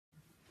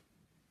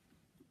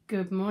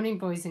Good morning,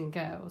 boys and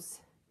girls.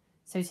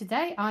 So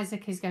today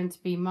Isaac is going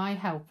to be my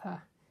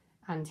helper,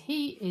 and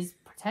he is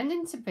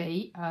pretending to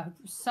be a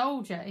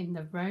soldier in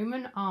the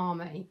Roman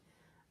army.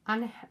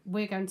 And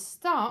we're going to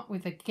start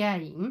with a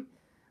game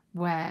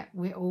where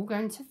we're all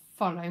going to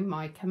follow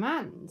my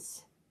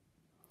commands.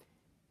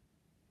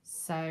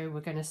 So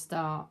we're going to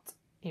start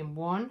in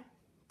 1,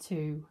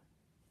 2,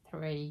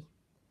 3,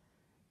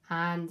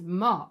 and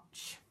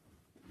march.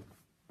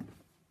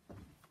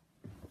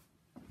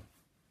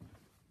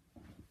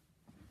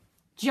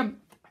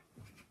 Jump.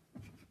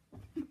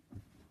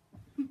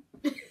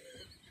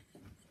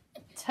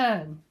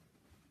 Turn.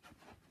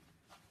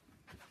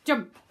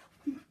 Jump.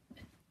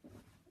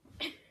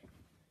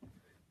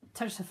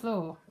 Touch the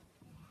floor.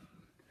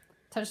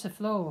 Touch the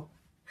floor.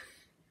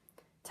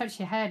 Touch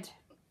your head.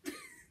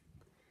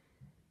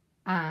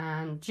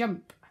 And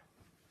jump.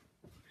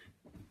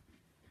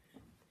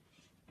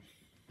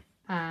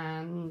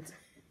 And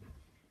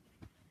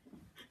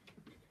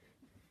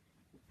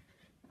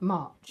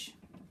march.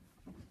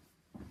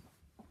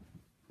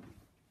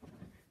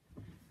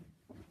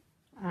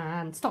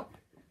 And stop.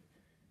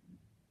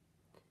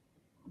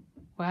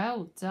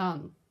 Well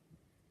done.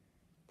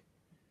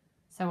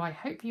 So I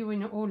hope you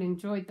all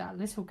enjoyed that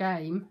little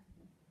game.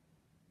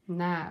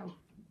 Now,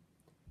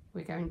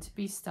 we're going to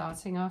be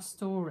starting our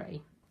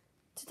story.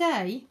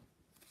 Today,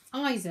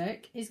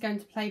 Isaac is going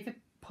to play the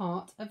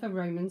part of a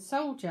Roman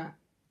soldier.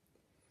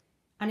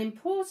 And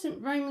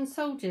important Roman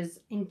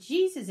soldiers in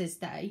Jesus'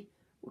 day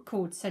were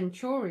called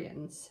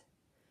centurions.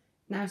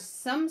 Now,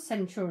 some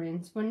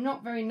centurions were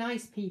not very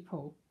nice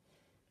people.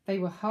 They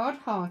were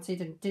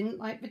hard-hearted and didn't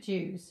like the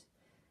Jews.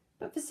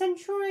 But the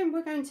centurion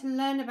we're going to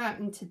learn about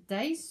in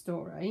today's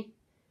story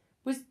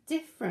was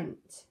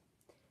different.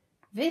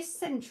 This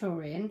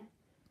centurion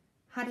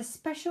had a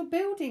special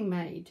building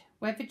made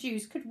where the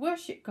Jews could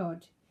worship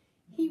God.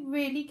 He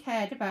really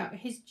cared about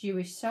his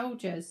Jewish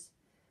soldiers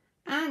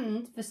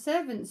and the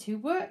servants who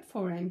worked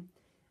for him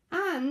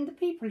and the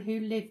people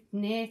who lived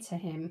near to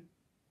him.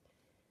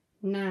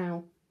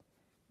 Now,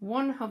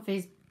 one of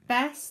his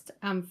best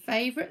and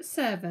favourite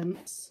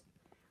servants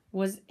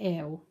was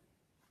ill.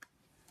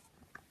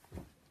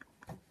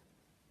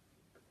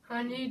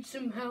 I need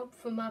some help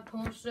for my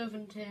poor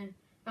servant here.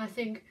 I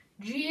think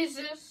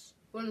Jesus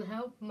will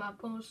help my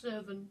poor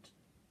servant.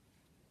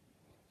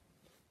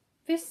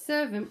 This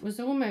servant was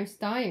almost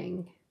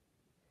dying.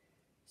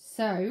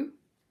 So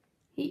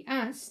he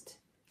asked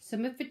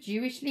some of the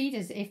Jewish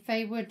leaders if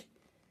they would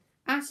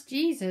ask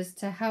Jesus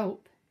to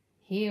help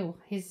heal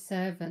his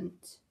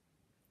servant.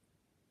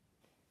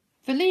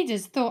 The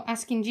leaders thought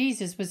asking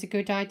Jesus was a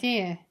good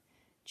idea.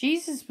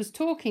 Jesus was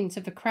talking to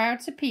the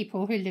crowds of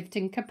people who lived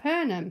in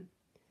Capernaum.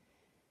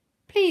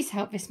 Please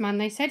help this man,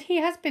 they said.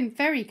 He has been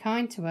very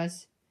kind to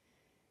us.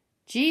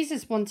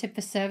 Jesus wanted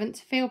the servant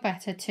to feel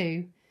better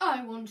too.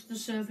 I want the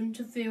servant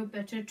to feel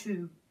better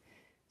too.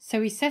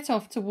 So he set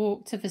off to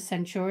walk to the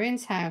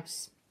centurion's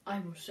house. I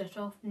will set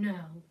off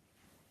now.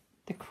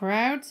 The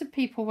crowds of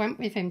people went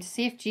with him to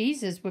see if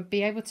Jesus would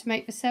be able to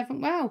make the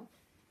servant well.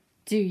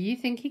 Do you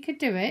think he could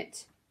do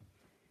it?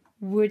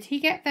 Would he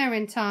get there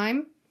in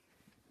time?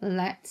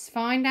 Let's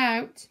find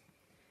out.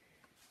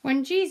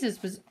 When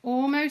Jesus was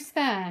almost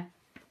there,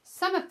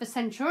 some of the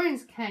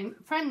centurion's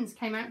friends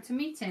came out to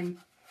meet him,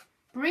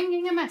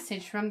 bringing a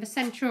message from the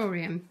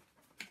centurion.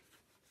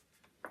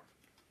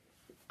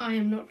 I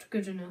am not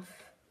good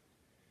enough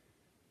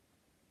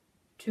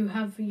to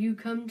have you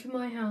come to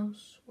my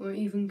house or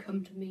even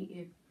come to meet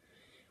you.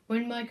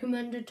 When my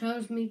commander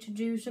tells me to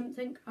do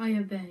something, I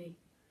obey.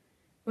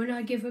 When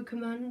I give a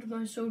command,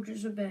 my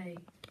soldiers obey.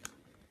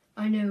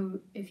 I know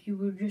if you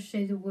will just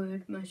say the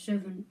word, my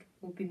servant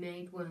will be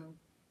made well.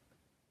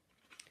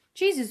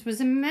 Jesus was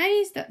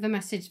amazed at the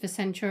message the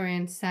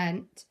centurion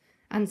sent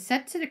and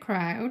said to the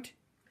crowd,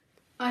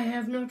 I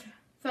have not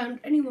found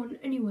anyone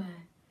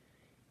anywhere,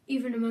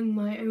 even among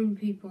my own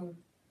people,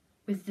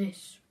 with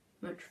this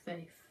much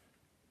faith.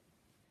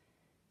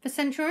 The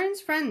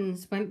centurion's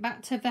friends went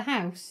back to the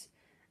house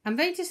and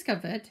they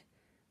discovered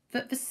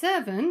that the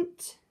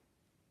servant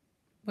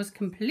was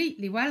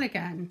completely well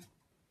again.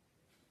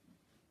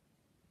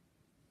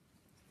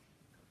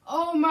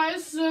 Oh, my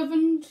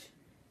servant,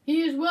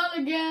 he is well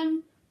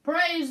again.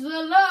 Praise the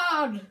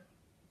Lord.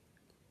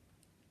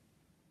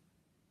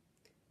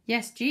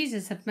 Yes,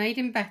 Jesus had made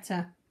him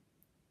better.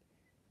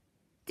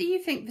 Do you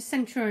think the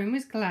centurion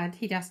was glad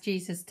he'd asked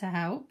Jesus to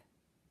help?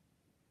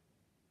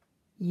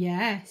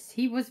 Yes,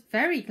 he was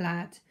very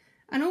glad,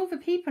 and all the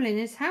people in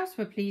his house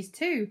were pleased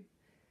too.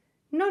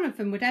 None of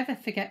them would ever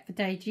forget the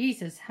day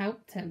Jesus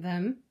helped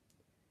them.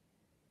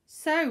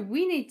 So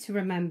we need to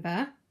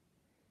remember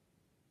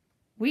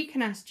we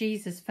can ask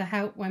Jesus for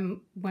help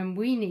when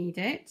we need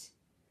it,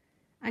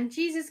 and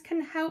Jesus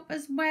can help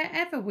us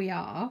wherever we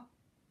are.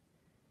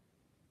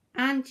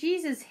 And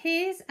Jesus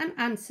hears and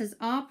answers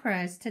our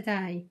prayers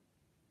today.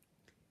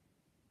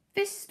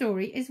 This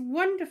story is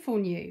wonderful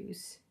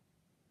news.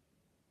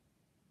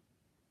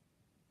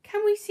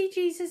 Can we see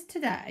Jesus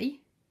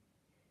today?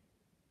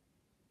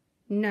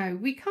 No,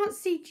 we can't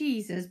see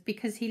Jesus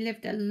because he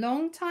lived a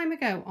long time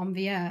ago on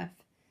the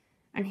earth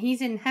and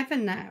he's in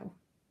heaven now.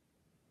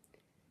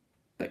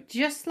 But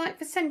just like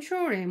the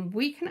centurion,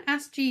 we can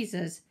ask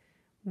Jesus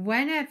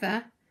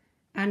whenever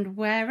and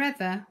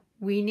wherever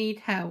we need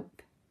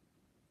help.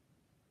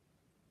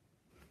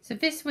 So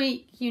this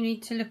week you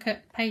need to look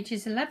at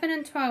pages 11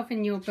 and 12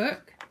 in your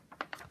book,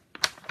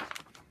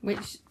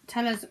 which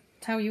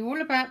tell you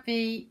all about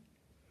the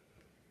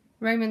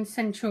Roman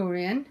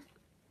centurion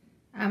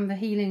and the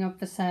healing of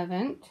the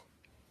servant.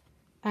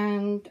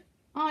 And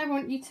I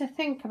want you to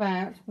think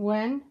about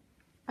when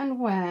and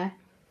where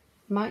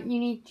might you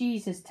need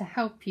Jesus to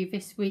help you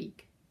this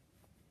week.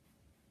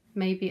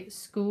 Maybe at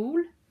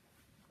school,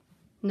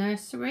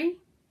 nursery,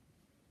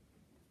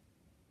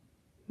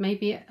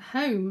 maybe at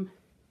home.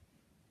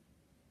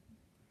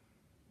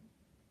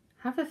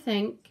 Have a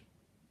think.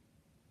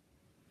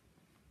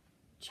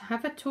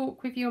 Have a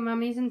talk with your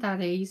mummies and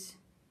daddies.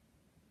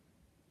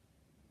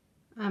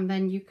 And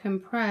then you can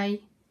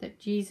pray that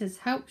Jesus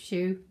helps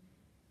you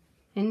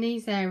in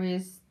these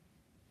areas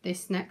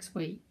this next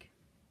week.